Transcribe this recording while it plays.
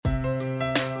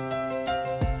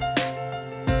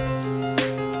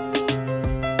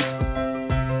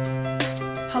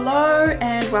Hello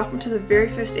and welcome to the very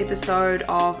first episode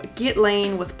of Get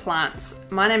Lean with Plants.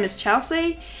 My name is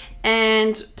Chelsea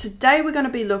and today we're going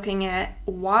to be looking at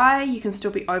why you can still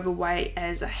be overweight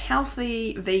as a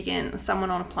healthy vegan,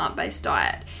 someone on a plant-based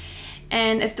diet.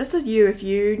 And if this is you, if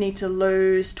you need to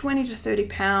lose 20 to 30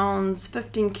 pounds,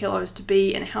 15 kilos to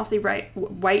be in a healthy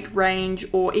weight range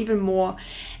or even more,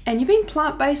 and you've been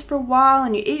plant-based for a while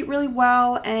and you eat really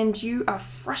well and you are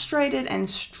frustrated and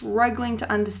struggling to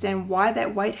understand why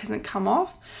that weight hasn't come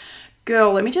off,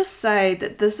 girl, let me just say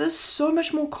that this is so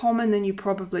much more common than you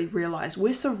probably realize.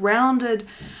 We're surrounded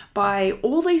by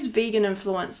all these vegan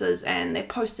influencers and they're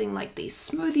posting like these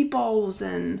smoothie bowls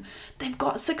and they've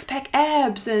got 6-pack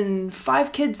abs and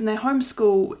 5 kids in their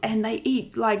homeschool and they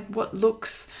eat like what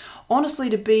looks honestly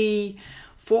to be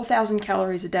 4,000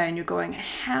 calories a day, and you're going,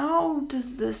 how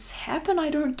does this happen?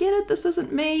 I don't get it. This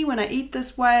isn't me when I eat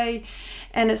this way.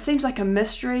 And it seems like a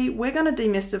mystery. We're going to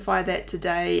demystify that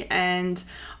today. And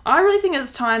I really think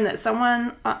it's time that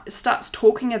someone starts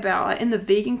talking about, in the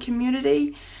vegan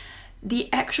community,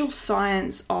 the actual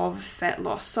science of fat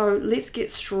loss. So let's get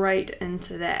straight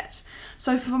into that.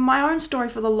 So for my own story,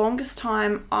 for the longest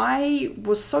time, I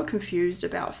was so confused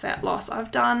about fat loss.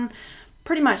 I've done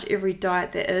pretty much every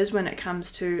diet there is when it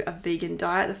comes to a vegan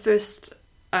diet. The first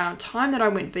time that I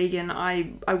went vegan,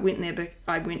 I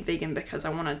went vegan because I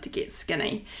wanted to get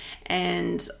skinny,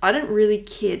 and I didn't really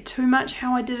care too much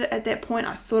how I did it at that point.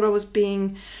 I thought I was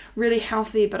being really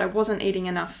healthy, but I wasn't eating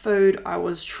enough food. I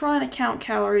was trying to count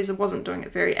calories. I wasn't doing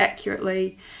it very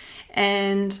accurately,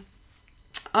 and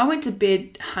I went to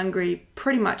bed hungry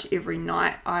pretty much every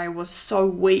night. I was so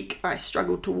weak. I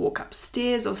struggled to walk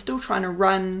upstairs. I was still trying to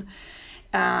run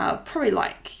probably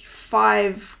like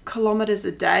 5 kilometers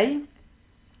a day.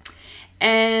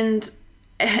 And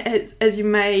as you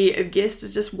may have guessed, it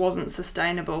just wasn't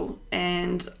sustainable.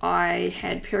 And I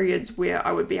had periods where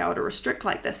I would be able to restrict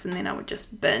like this and then I would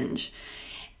just binge.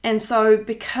 And so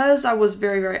because I was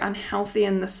very, very unhealthy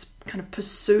in this kind of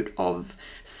pursuit of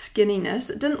skinniness,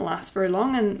 it didn't last very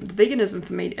long. And veganism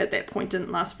for me at that point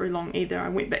didn't last very long either. I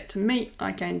went back to meat.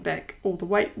 I gained back all the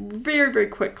weight very, very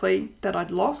quickly that I'd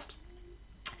lost.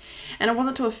 And it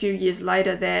wasn't until a few years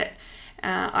later that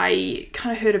I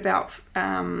kind of heard about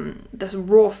this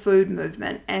raw food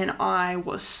movement, and I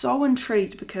was so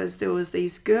intrigued because there was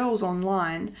these girls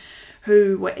online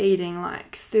who were eating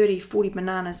like 30, 40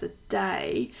 bananas a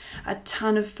day, a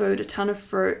ton of food, a ton of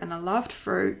fruit, and I loved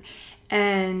fruit,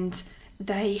 and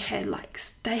they had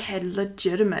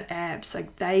legitimate abs.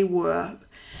 Like, they were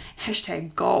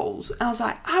 #goals. I was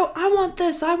like, I want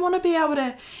this. I want to be able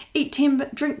to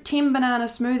drink 10 banana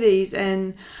smoothies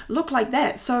and look like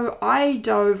that. So I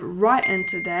dove right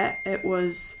into that. It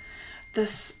was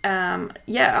this,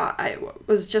 it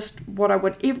was just what I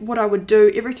would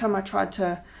do every time I tried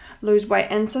to lose weight.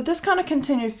 And so this kind of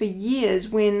continued for years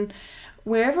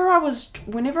whenever I was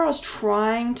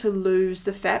trying to lose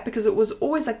the fat, because it was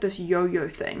always like this yo-yo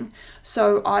thing.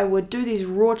 So I would do these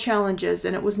raw challenges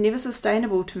and it was never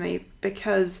sustainable to me,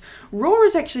 because raw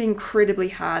is actually incredibly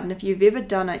hard. And if you've ever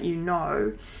done it, you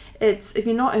know, if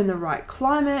you're not in the right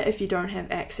climate, if you don't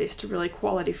have access to really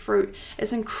quality fruit,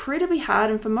 it's incredibly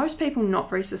hard and for most people not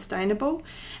very sustainable.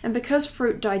 And because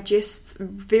fruit digests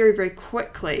very, very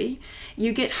quickly,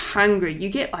 you get hungry. You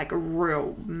get like a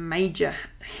real major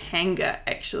hunger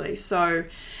actually. So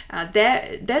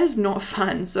that is not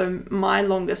fun. So my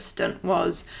longest stint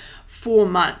was 4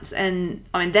 months, and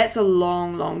I mean that's a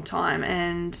long, long time.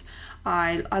 And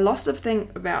I lost, I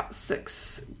think, about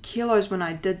 6 kilos when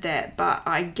I did that, but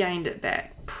I gained it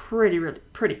back pretty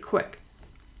quick.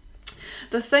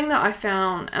 The thing that I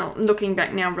found, looking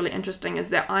back now, really interesting is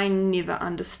that I never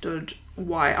understood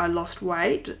why I lost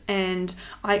weight, and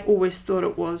I always thought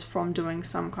it was from doing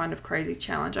some kind of crazy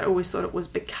challenge. I always thought it was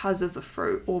because of the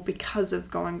fruit or because of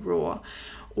going raw,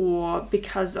 or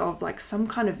because of like some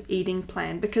kind of eating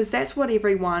plan, because that's what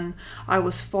everyone I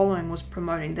was following was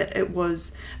promoting, that it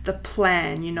was the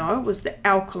plan, you know, it was the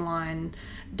alkaline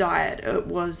diet, it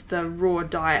was the raw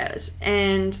diet.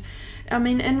 And I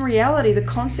mean, in reality, the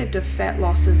concept of fat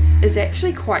loss is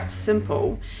actually quite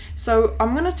simple. So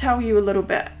I'm going to tell you a little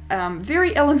bit,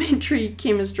 very elementary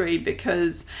chemistry,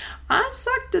 because I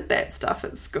sucked at that stuff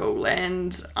at school,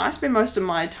 and I spent most of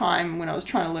my time when I was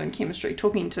trying to learn chemistry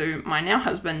talking to my now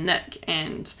husband, Nick,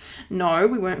 and no,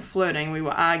 we weren't flirting, we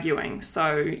were arguing.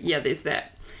 So yeah, there's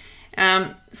that.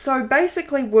 So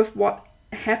basically with what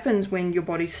happens when your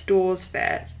body stores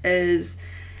fat is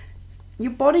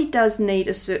your body does need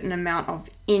a certain amount of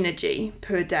energy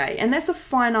per day, and that's a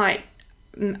finite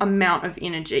amount of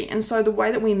energy. And so the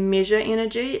way that we measure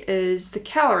energy is the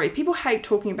calorie. People hate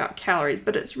talking about calories,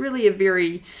 but it's really a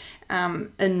very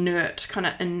inert, kind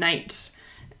of innate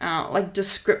like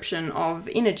description of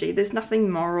energy. There's nothing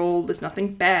moral, there's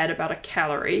nothing bad about a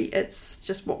calorie. It's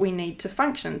just what we need to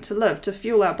function, to live, to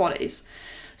fuel our bodies.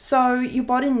 So your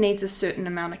body needs a certain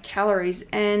amount of calories,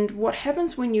 and what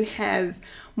happens when you have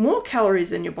more calories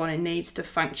than your body needs to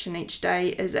function each day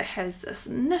is it has this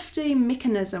nifty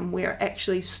mechanism where it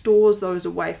actually stores those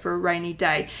away for a rainy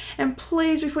day. And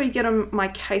please, before you get on my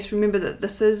case, remember that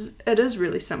it is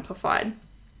really simplified.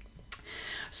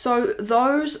 So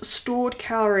those stored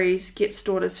calories get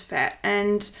stored as fat,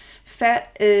 and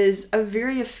fat is a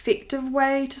very effective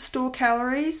way to store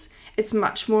calories. It's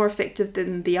much more effective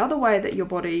than the other way that your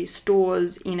body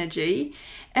stores energy,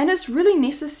 and it's really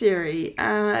necessary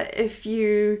if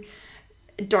you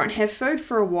don't have food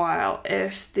for a while,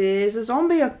 if there's a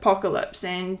zombie apocalypse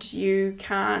and you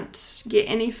can't get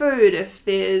any food, if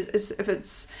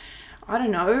it's I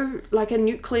don't know, like a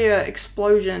nuclear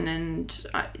explosion. And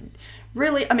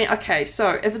okay,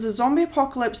 so if it's a zombie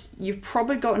apocalypse, you've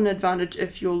probably got an advantage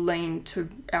if you're lean to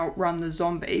outrun the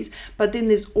zombies. But then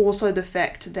there's also the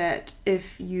fact that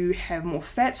if you have more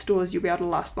fat stores, you'll be able to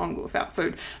last longer without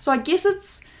food. So I guess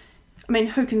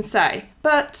who can say?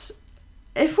 But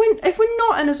if we're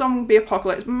not in a zombie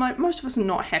apocalypse, most of us are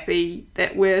not happy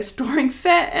that we're storing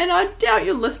fat. And I doubt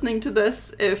you're listening to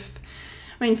this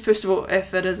first of all,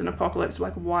 if it is an apocalypse,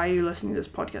 like, why are you listening to this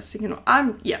podcast? Second,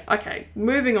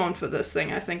 moving on for this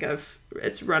thing. I think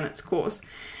it's run its course.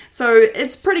 So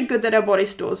it's pretty good that our body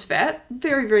stores fat.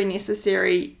 Very, very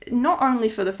necessary, not only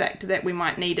for the fact that we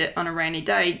might need it on a rainy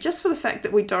day, just for the fact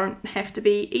that we don't have to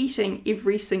be eating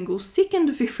every single second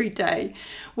of every day,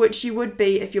 which you would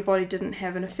be if your body didn't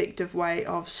have an effective way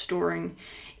of storing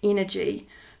energy.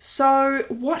 So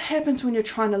what happens when you're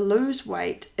trying to lose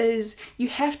weight is you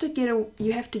have to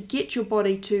get your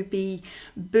body to be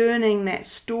burning that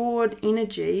stored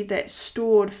energy, that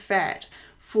stored fat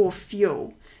for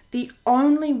fuel. The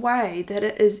only way that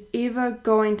it is ever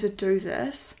going to do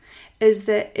this is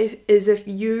if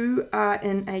you are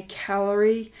in a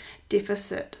calorie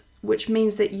deficit, which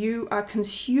means that you are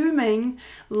consuming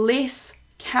less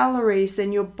calories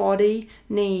than your body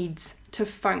needs to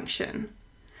function.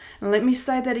 And let me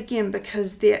say that again,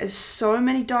 because there is so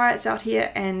many diets out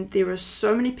here and there are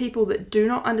so many people that do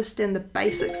not understand the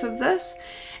basics of this,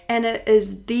 and it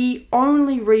is the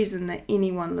only reason that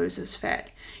anyone loses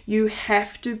fat. You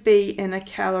have to be in a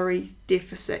calorie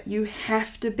deficit. You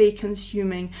have to be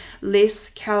consuming less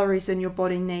calories than your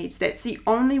body needs. That's the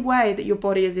only way that your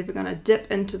body is ever going to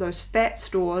dip into those fat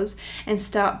stores and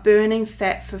start burning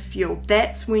fat for fuel.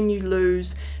 That's when you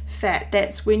lose fat.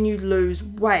 That's when you lose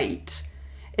weight.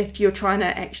 If you're trying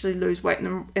to actually lose weight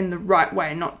in the right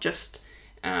way, not just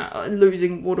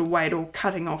losing water weight or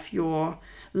cutting off your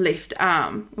left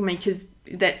arm. because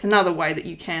that's another way that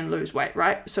you can lose weight,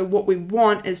 right? So what we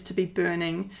want is to be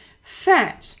burning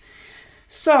fat.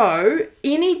 So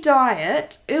any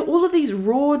diet, all of these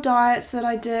raw diets that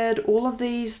I did, all of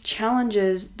these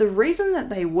challenges, the reason that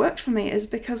they worked for me is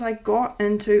because I got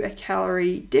into a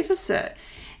calorie deficit.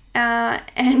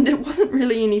 And it wasn't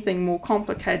really anything more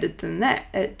complicated than that.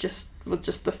 It just was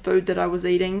just the food that I was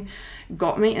eating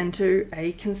got me into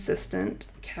a consistent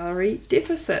calorie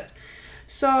deficit.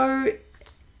 So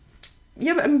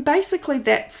but basically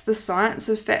that's the science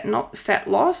of fat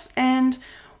loss. And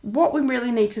what we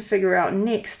really need to figure out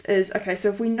next is, okay, so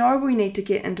if we know we need to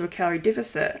get into a calorie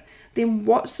deficit, then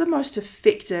what's the most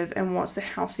effective and what's the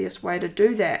healthiest way to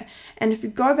do that? And if you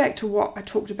go back to what I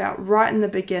talked about right in the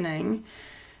beginning,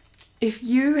 if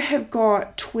you have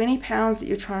got 20 pounds that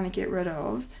you're trying to get rid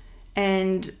of,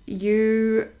 and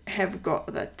you have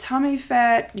got the tummy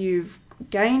fat, you've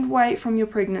gained weight from your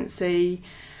pregnancy,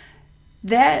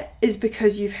 that is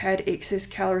because you've had excess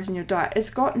calories in your diet.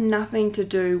 It's got nothing to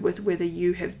do with whether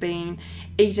you have been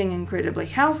eating incredibly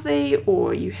healthy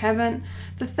or you haven't.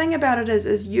 The thing about it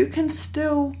is you can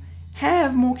still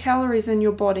have more calories than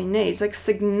your body needs, like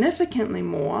significantly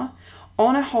more,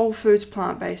 on a whole foods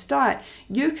plant-based diet.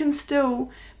 You can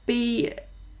still be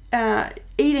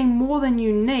eating more than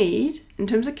you need in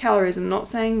terms of calories. I'm not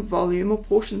saying volume or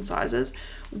portion sizes,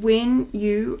 when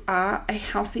you are a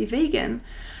healthy vegan.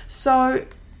 So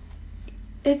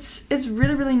it's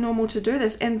really, really normal to do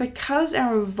this. And because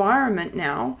our environment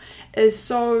now is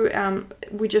so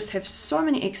we just have so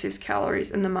many excess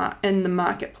calories in the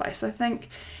marketplace. I think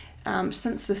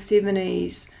since the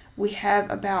 70s we have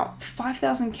about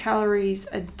 5,000 calories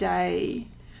a day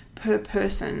per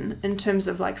person in terms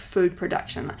of like food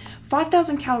production.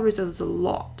 5,000 calories is a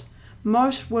lot.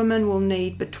 Most women will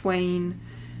need between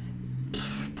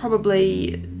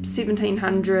probably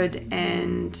 1,700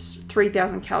 and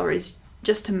 3,000 calories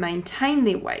just to maintain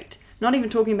their weight. Not even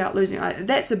talking about losing.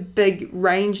 That's a big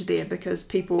range there because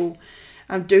people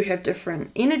do have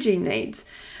different energy needs.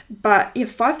 But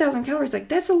 5,000 calories, like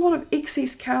that's a lot of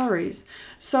excess calories.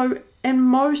 So, and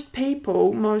most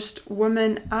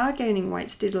women are gaining weight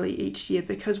steadily each year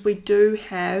because we do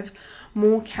have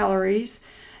more calories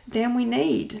than we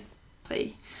need.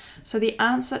 So the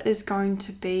answer is going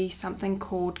to be something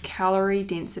called calorie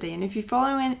density. And if you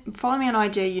follow me on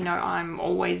IG, you know I'm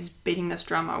always beating this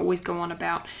drum. I always go on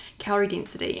about calorie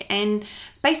density. And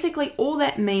basically all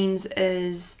that means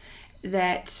is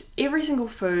that every single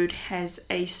food has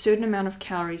a certain amount of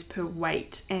calories per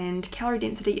weight, and calorie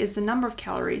density is the number of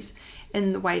calories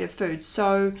in the weight of food.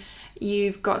 So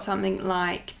you've got something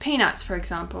like peanuts, for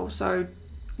example. So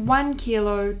 1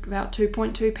 kilo, about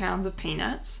 2.2 pounds of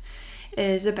peanuts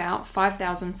is about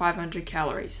 5,500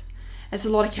 calories. That's a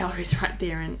lot of calories right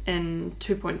there in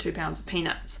 2.2 pounds of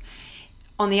peanuts.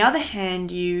 On the other hand,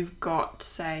 you've got,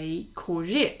 say,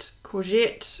 courgette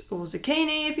or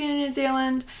zucchini if you're in New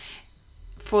Zealand.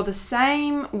 For the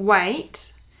same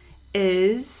weight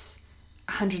is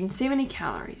 170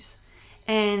 calories.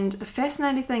 And the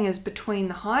fascinating thing is between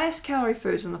the highest calorie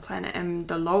foods on the planet and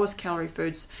the lowest calorie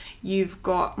foods, you've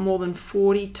got more than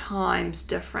 40 times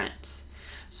difference.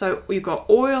 So you've got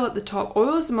oil at the top.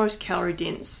 Oil is the most calorie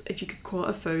dense, if you could call it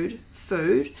a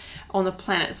food on the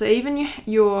planet. So even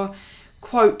your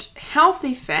quote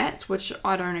healthy fats, which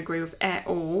I don't agree with at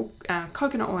all,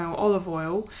 coconut oil, olive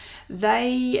oil,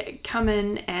 they come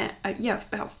in at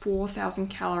about 4,000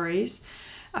 calories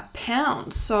a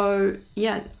pound. So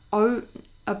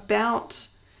about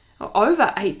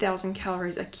over 8,000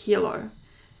 calories a kilo.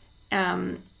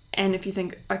 And if you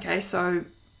think, okay, so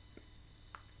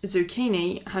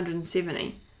zucchini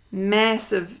 170,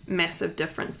 massive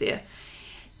difference there.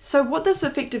 So what this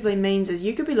effectively means is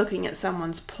you could be looking at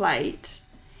someone's plate,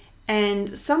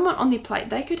 and someone on their plate,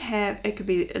 they could have,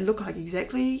 it look like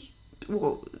exactly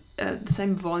the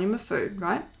same volume of food,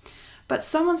 right? But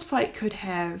someone's plate could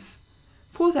have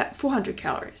 400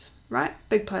 calories, right?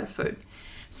 Big plate of food.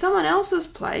 Someone else's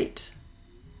plate,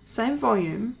 same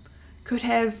volume, could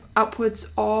have upwards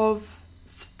of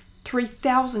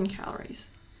 3,000 calories.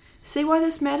 See why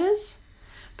this matters?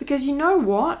 Because you know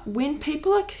what? When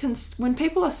people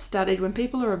are studied, when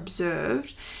people are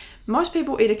observed, most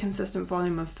people eat a consistent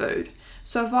volume of food.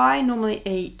 So if I normally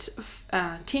eat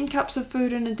 10 cups of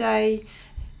food in a day,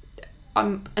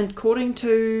 according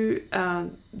to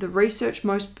the research,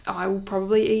 I will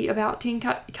probably eat about 10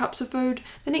 cups of food.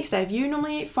 The next day, if you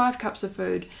normally eat 5 cups of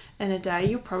food in a day,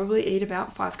 you'll probably eat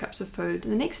about 5 cups of food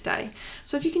the next day.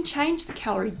 So if you can change the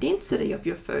calorie density of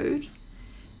your food,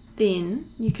 then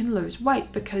you can lose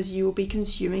weight because you will be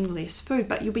consuming less food,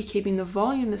 but you'll be keeping the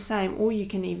volume the same, or you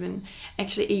can even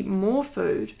actually eat more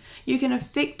food. You can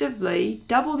effectively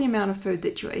double the amount of food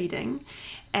that you're eating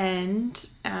and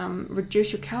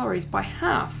reduce your calories by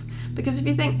half. Because if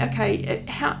you think, okay,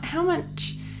 how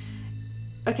much,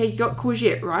 okay, you got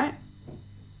courgette, right?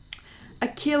 A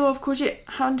kilo of courgette,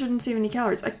 170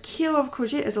 calories. A kilo of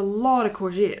courgette is a lot of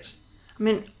courgette. I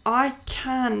mean, I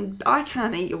can't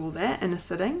eat all that in a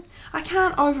sitting. I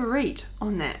can't overeat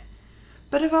on that.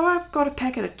 But if I've got a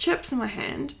packet of chips in my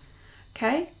hand,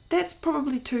 okay, that's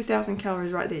probably 2,000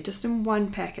 calories right there, just in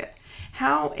one packet.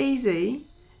 How easy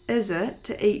is it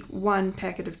to eat one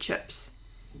packet of chips?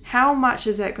 How much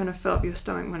is that going to fill up your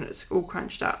stomach when it's all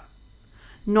crunched up?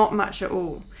 Not much at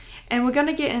all. And we're going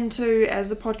to get into, as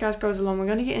the podcast goes along, we're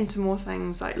going to get into more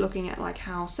things like looking at like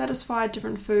how satisfied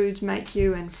different foods make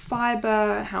you, and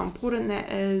fiber, how important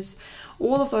that is,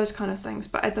 all of those kind of things.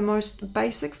 But at the most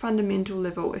basic fundamental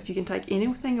level, if you can take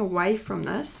anything away from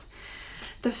this,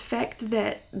 the fact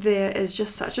that there is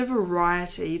just such a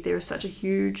variety, there is such a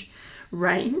huge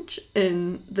range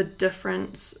in the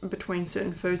difference between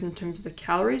certain foods in terms of the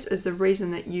calories is the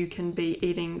reason that you can be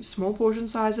eating small portion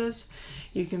sizes,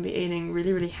 you can be eating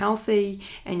really, really healthy,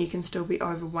 and you can still be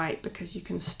overweight because you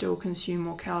can still consume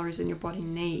more calories than your body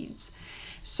needs.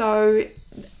 So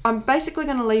I'm basically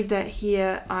going to leave that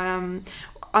here.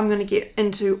 I'm going to get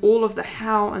into all of the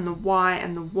how and the why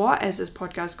and the what as this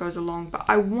podcast goes along, but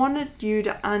I wanted you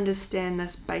to understand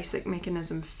this basic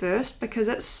mechanism first because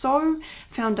it's so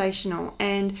foundational,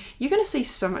 and you're going to see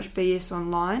so much BS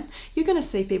online. You're going to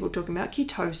see people talking about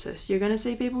ketosis, you're going to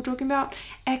see people talking about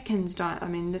Atkins diet. I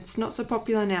mean, it's not so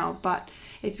popular now, but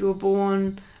if you were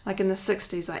born like in the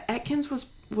 60s, like Atkins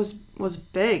was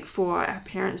big for our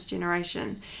parents'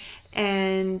 generation,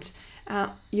 and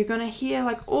you're going to hear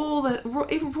like all the,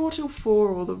 even Raw Till 4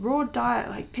 or the raw diet,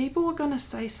 like people are going to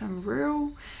say some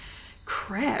real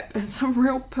crap and some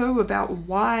real poo about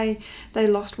why they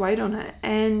lost weight on it,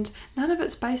 and none of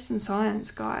it's based in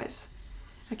science, guys.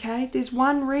 Okay, there's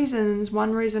one reason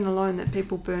alone that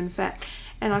people burn fat.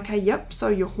 And okay, yep, so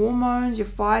your hormones, your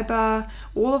fiber,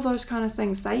 all of those kind of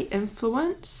things, they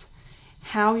influence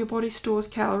how your body stores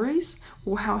calories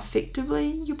or how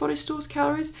effectively your body stores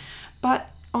calories. But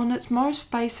on its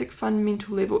most basic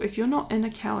fundamental level, if you're not in a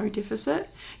calorie deficit,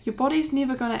 your body's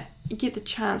never going to get the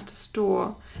chance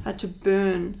to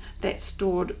burn that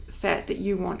stored fat that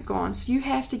you want gone. So you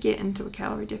have to get into a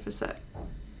calorie deficit.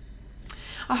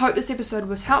 I hope this episode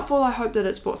was helpful. I hope that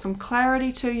it's brought some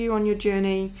clarity to you on your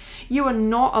journey. You are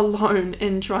not alone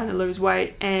in trying to lose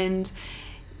weight, and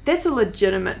that's a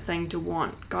legitimate thing to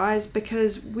want, guys,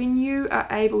 because when you are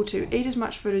able to eat as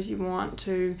much food as you want,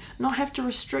 to not have to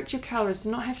restrict your calories, to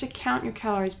not have to count your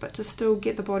calories, but to still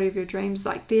get the body of your dreams,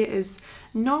 like, there is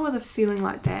no other feeling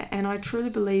like that. And I truly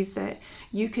believe that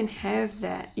you can have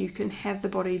that. You can have the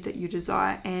body that you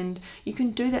desire, and you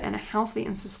can do that in a healthy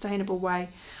and sustainable way.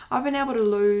 I've been able to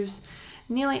lose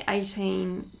nearly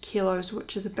 18 kilos,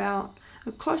 which is about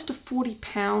close to 40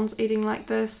 pounds eating like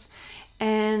this,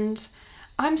 and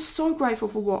I'm so grateful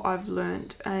for what I've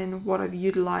learned and what I've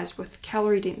utilized with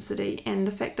calorie density, and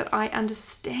the fact that I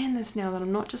understand this now, that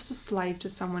I'm not just a slave to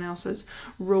someone else's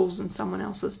rules and someone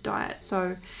else's diet.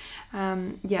 So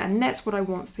and that's what I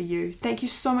want for you. Thank you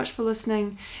so much for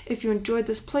listening. If you enjoyed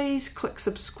this, please click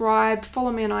subscribe,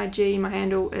 follow me on IG. My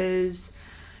handle is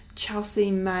Chelsea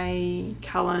May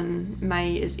Cullen.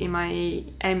 May is Mae.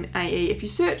 If you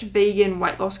search vegan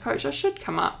weight loss coach, I should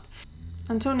come up.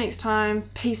 Until next time,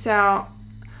 peace out.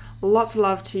 Lots of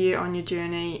love to you on your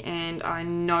journey, and I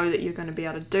know that you're going to be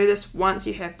able to do this once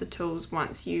you have the tools,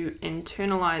 once you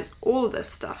internalize all of this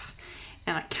stuff,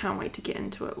 and I can't wait to get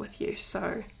into it with you.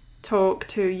 So talk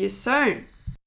to you soon.